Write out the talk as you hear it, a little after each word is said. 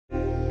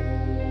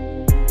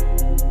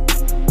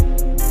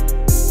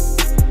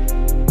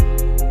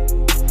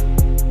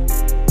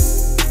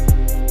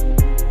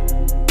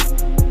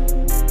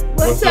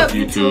up,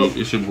 YouTube?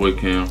 It's your boy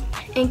Cam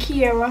and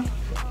Kiera,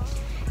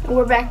 and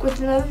we're back with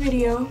another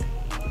video.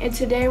 And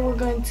today we're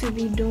going to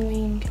be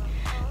doing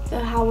the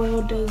how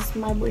well does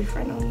my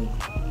boyfriend know me.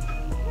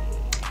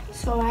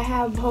 So I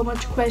have a whole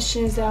bunch of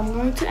questions that I'm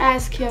going to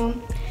ask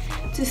him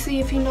to see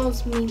if he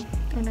knows me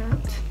or not.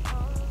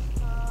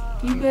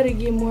 You better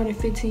get more than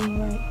 15,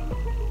 right?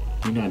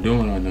 You're not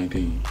doing like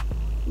 19.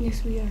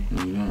 Yes, we are.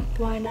 No, you're not.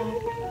 Why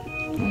not?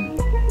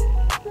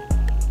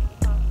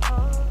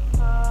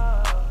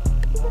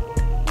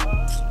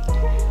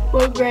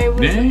 What grade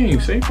was Dang,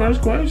 say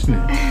first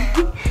question.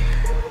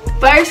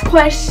 First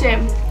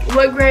question.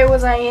 What grade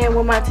was I in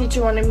when my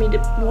teacher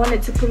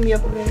wanted to put me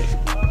up a grade?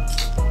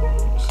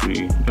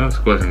 See, that's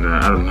a question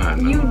that I do not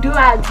know. You do,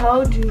 I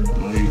told you.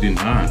 No, you did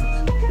not.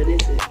 What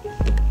is it?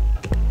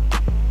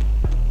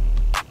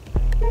 I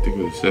think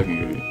it was second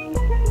grade.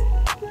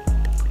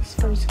 It's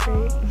first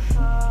grade.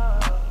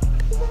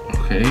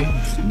 Okay,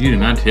 you did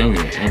not tell me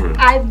that ever.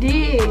 I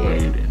did. No, you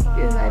didn't.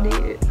 Yes, I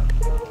did.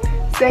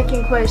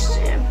 Second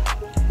question.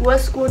 What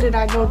school did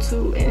I go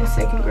to in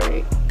second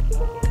grade?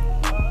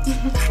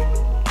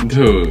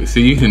 Dude,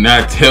 see, you did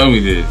not tell me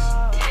this.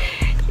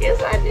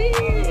 Yes, I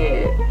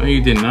did. No,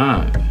 you did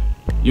not.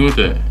 You went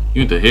to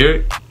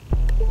Herrick?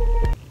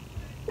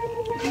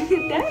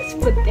 That's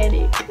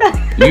pathetic.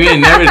 You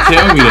ain't never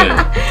tell me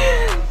that.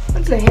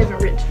 What's a Heaven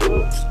Rich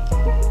dude?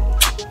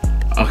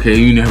 Okay,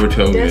 you never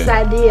told me Yes,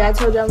 that. I did. I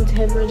told you I went to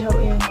Heaven Rich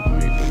Hotel.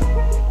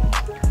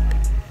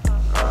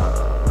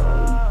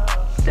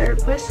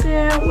 Third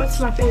question. What's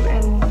my favorite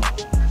animal?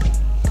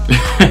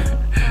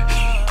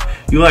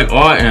 You like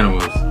all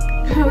animals.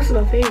 What's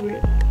my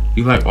favorite?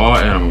 You like all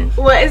animals.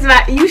 What is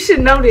my? You should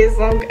know this.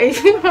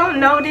 If you don't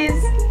know this,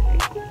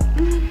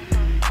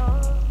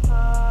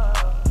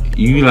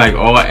 You like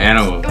all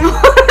animals.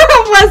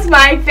 what's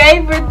my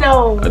favorite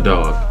though? A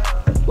dog.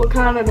 What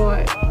kind of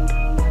dog?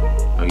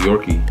 A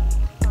Yorkie.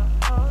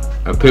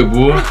 A pit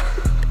bull.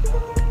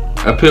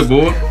 A pit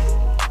bull.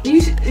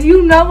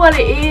 You know what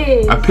it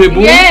is. A pit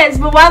bull? Yes,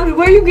 but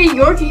where you get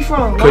Yorkie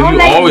from? Cause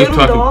you always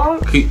talking.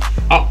 talking.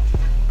 Oh,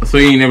 so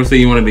you ain't never say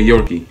you wanted a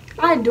Yorkie.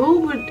 I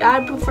do, but I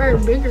prefer a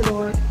bigger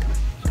dog.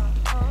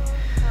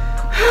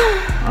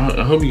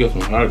 I hope you got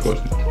some hard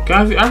questions.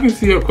 Guys, I can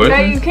see your questions.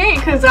 No, you can't,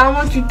 because I don't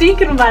want you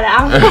thinking about it.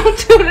 I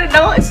want you to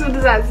know as soon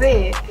as I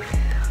say it.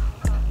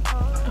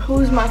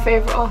 Who's my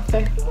favorite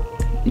author?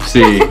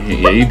 See,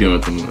 yeah, you doing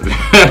too much.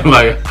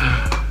 like,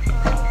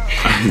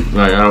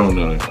 I don't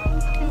know that.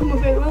 Who's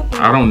my favorite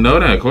author? I don't know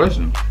that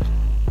question.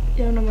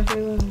 You don't know my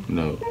favorite author?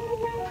 No.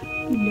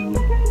 No.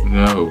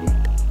 No.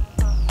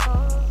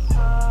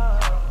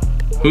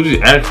 Who did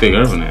you ask your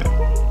girlfriend at?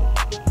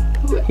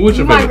 Who was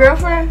your my favorite?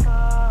 girlfriend?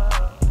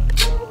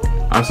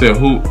 I said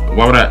who?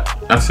 Why would I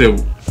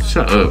said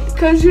shut up.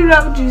 Because you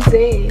know what you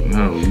said.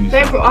 No. You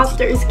Favorite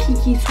author is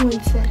Kiki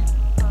Swinson.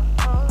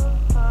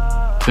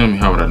 Tell me,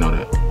 how would I know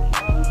that?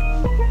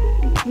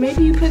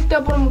 Maybe you picked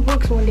up on my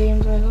books one day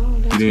and was like, oh,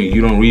 that's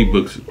You don't read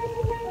books.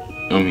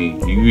 I mean,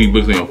 you read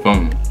books on your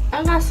phone.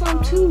 I got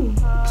some too.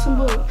 Some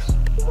books.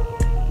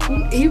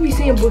 You be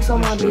seeing books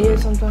on my bed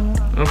sometimes.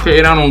 Okay,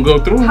 and I don't go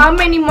through. How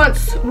many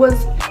months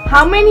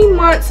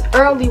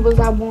early was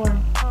I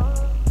born?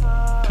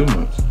 2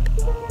 months.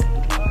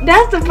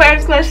 That's the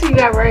first question you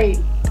got right.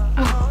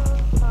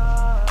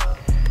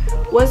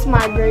 What's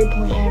my grade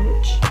point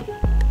average?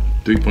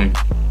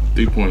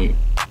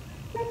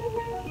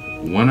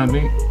 3.1, I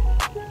think.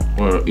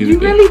 Or is You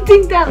really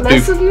think that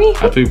less of me?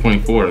 At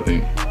 3.4, I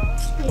think.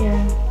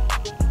 Yeah.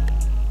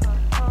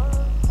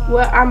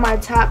 What are my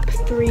top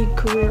 3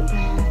 career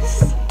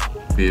paths?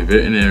 Be a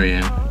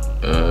veterinarian,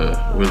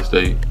 real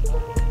estate,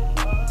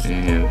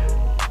 and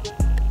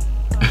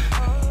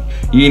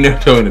you ain't never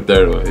told me the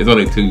third one. It's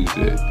only 2 you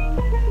said.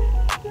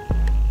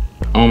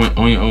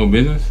 On your own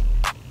business?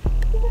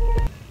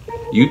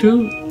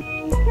 YouTube?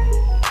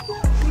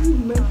 You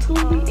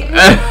mentally ill?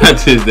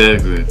 That's his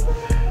accent.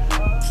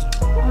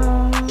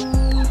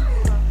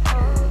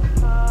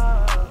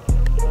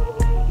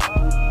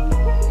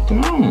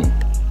 Come on.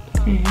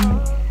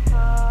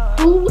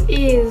 Who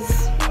is?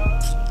 I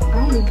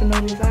don't even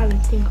know this. I have to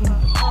think on.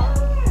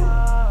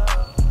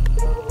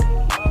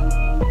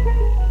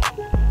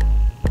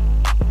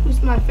 Who's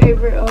my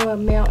favorite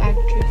male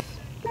actress?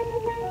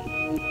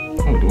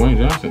 Oh, Dwayne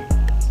Johnson.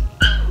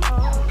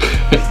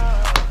 That's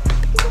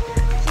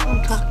what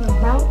I'm talking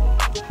about.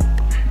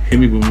 Hit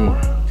me with more.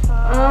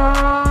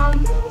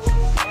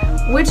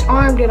 Which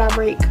arm did I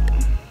break?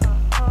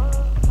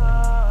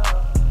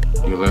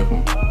 Your left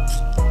one.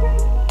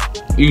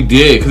 You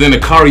did, because in the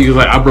car you was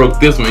like, I broke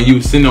this one, and you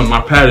was sitting on my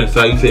passenger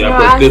side. You said, I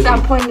broke this one.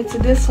 I pointed to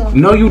this one.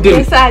 No, you didn't.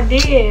 Yes, I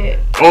did.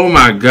 Oh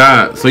my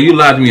God. So you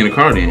lied to me in the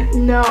car then?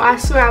 No, I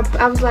swear,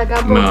 I was like,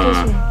 I broke this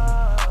one.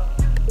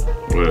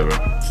 Whatever.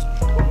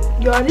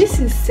 Yo, this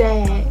is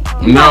sad.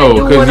 No,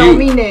 because you on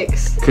me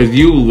next. Because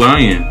you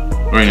lying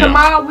right now.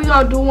 Tomorrow we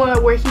gonna do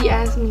one where he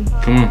asked me.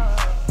 Come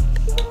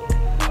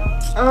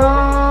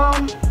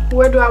on.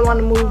 Where do I want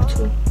to move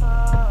to?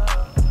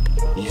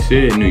 You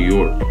said New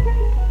York,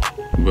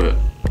 but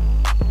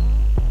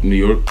New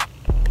York.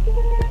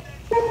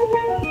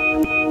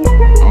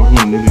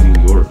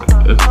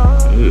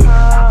 Ugh.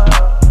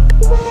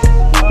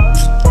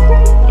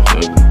 That's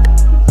ugly.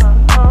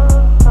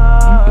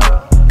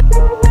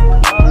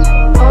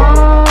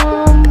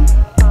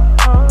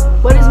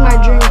 What is my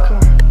dream car?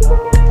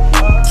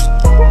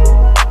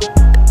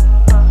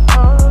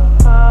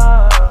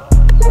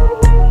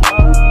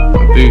 I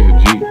think it's a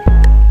Jeep.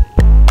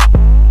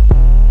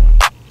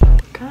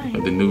 Kind.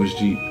 Like the newest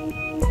Jeep.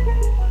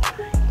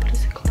 What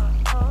is it called?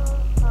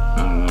 I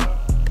don't know.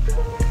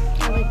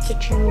 I like the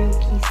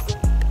Cherokees.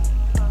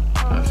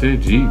 I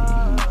said Jeep.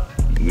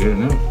 Good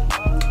enough.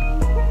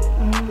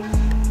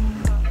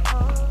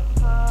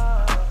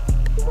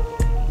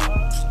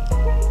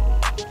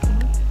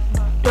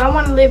 Do I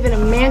want to live in a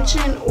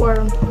mansion or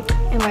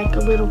in like a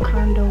little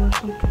condo or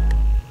something?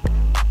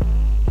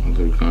 A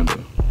little condo.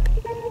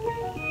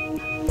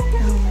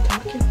 Now we're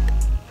talking.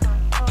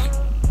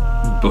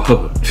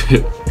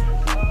 But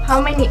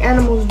How many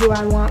animals do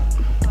I want?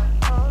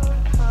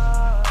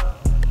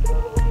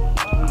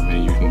 how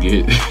many you can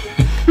get?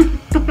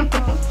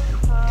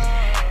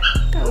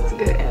 That was a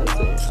good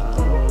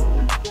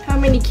answer. How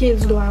many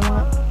kids do I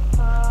want?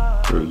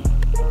 3.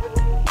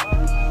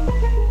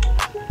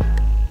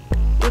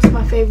 What's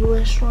my favorite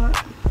restaurant?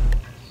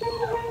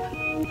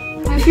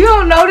 If you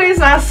don't know this,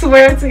 I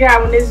swear to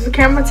God, when this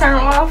camera turn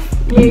off,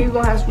 yeah, you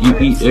gonna have some You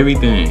friends. eat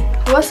everything.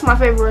 What's my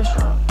favorite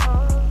restaurant?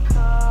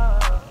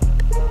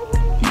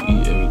 You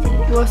eat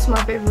everything. What's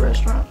my favorite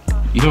restaurant?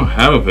 You don't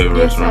have a favorite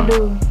Yes, I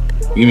restaurant.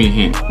 do. Give me a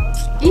hint.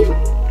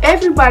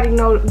 Everybody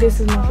know this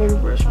is my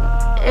favorite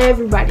restaurant.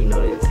 Everybody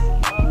know this.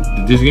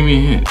 Just give me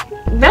a hint.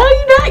 No,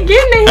 you're not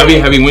getting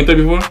it. Have you went there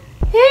before?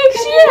 Heck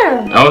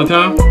yeah. All the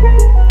time?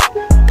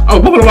 Oh,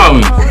 Buffalo Wild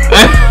Wings.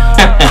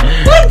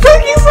 What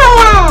took you so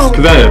long?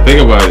 Cause I had to think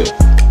about it.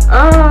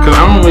 Cause I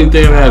don't really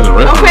think it has a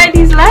restaurant. Okay,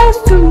 these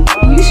last two,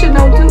 you should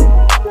know too.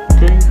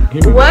 Okay,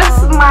 give me What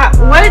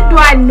do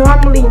I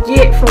normally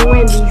get from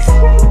Wendy's?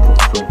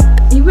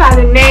 You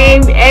gotta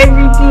name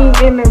everything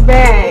in the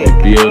bag.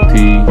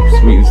 BLT,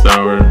 sweet and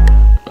sour,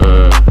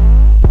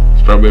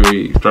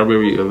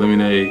 strawberry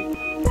lemonade,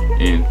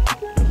 and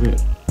that's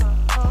it.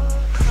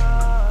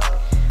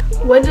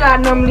 What do I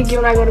normally get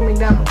when I go to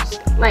McDonald's?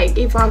 Like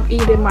if I'm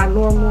eating my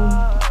normal.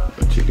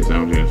 A chicken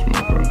sandwich and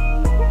small fry.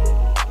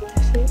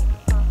 That's it.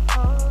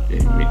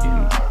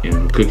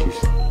 And cookies.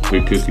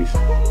 Good cookies.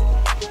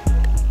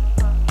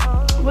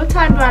 What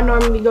time do I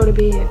normally go to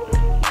bed?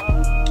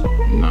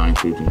 9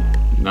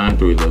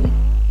 through 11.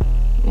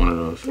 One of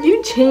those.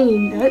 You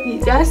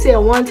changed. I said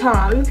one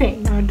time. You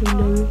can't not do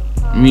that.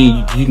 I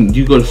mean,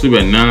 you go to sleep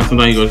at 9.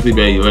 Sometimes you go to sleep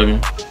at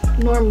 11.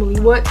 Normally,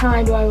 what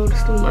time do I go to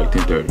sleep? Like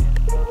 10:30.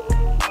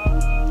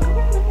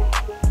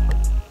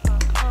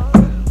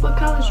 What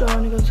college do I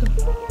want to go to?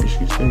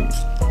 Michigan State.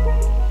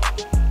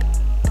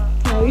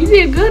 No, you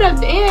did good at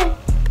the end.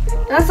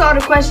 That's all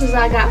the questions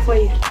I got for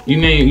you.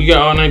 You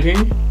got all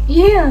 19?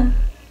 Yeah.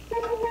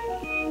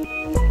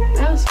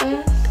 That was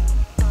fast.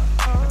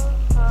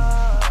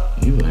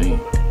 You lame.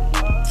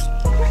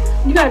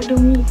 You gotta do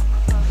me.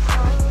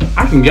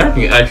 I can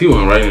ask you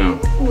one right now.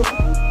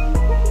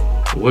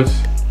 What's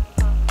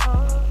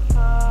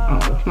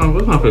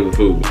my favorite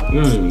food?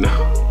 You don't even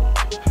know.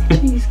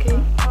 Cheesecake.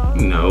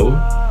 No.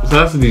 So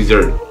that's a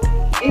dessert.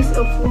 It's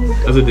a food.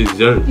 That's a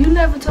dessert. You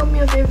never told me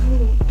your favorite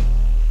food.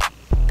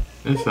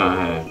 That's all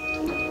I have.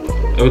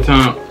 Every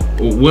time,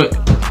 what?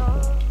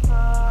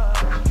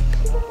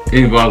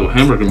 It involves with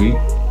hamburger meat.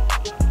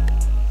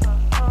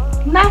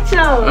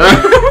 Nachos.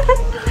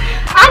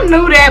 I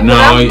knew that, but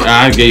No,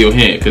 I gave you a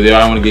hint because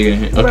I want to give you a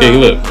hint. Okay,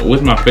 look.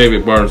 What's my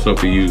favorite bar soap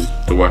to use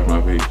to wash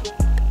my face?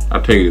 I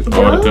tell you this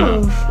all the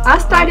time. I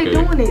started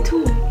doing it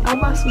too. I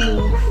bought some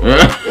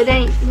Dove. It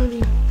ain't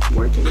really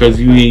working. Because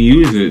you ain't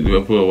used it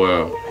for a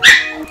while.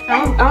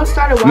 I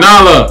started watching.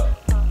 Nala!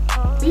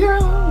 You're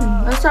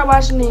alone. I started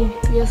watching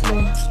it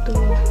yesterday.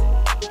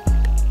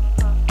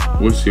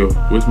 What's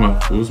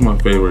my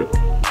favorite?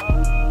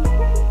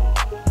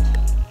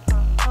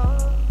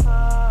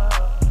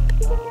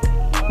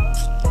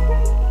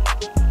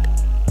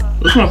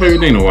 What's my favorite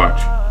thing to watch?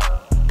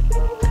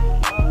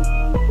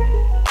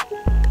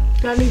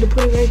 Do I need to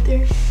put it right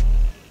there?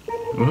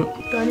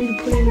 What? Do I need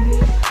to put it in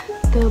there?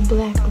 The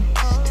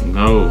Blacklist.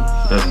 No,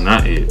 that's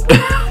not it.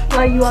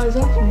 Why you always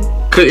watching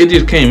it? Cause it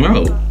just came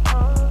out.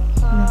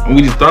 No.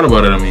 We just thought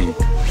about it. I mean,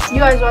 You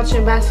guys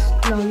watching you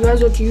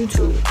guys watch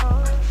YouTube.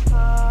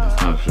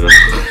 that's not true.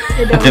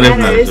 It don't That's matter.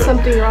 not It's true.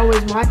 something you're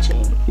always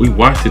watching. We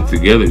watched it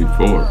together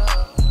before.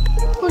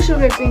 What's your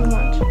favorite thing to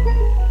watch?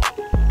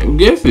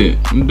 Guess it.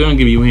 I'm done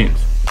giving you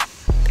hints.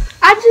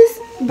 I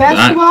just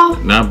basketball.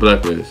 Not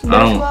Blacklist.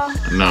 Basketball? I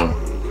don't. No.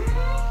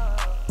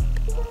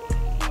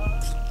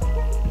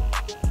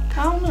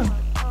 I don't know.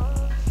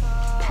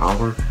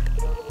 Power.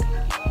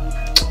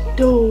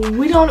 Dude,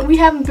 we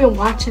haven't been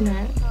watching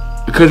that.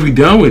 Because we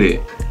done with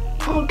it.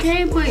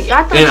 Okay, but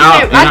I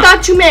And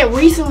thought you meant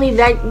recently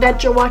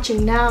that you're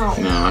watching now.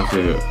 No, I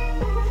said.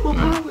 What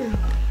No. power?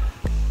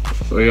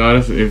 So y'all,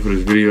 that's it for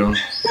this video.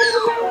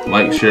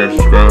 Like, share,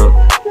 subscribe.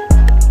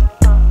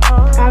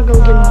 I'll go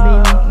get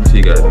my baby. See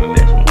you guys in the next.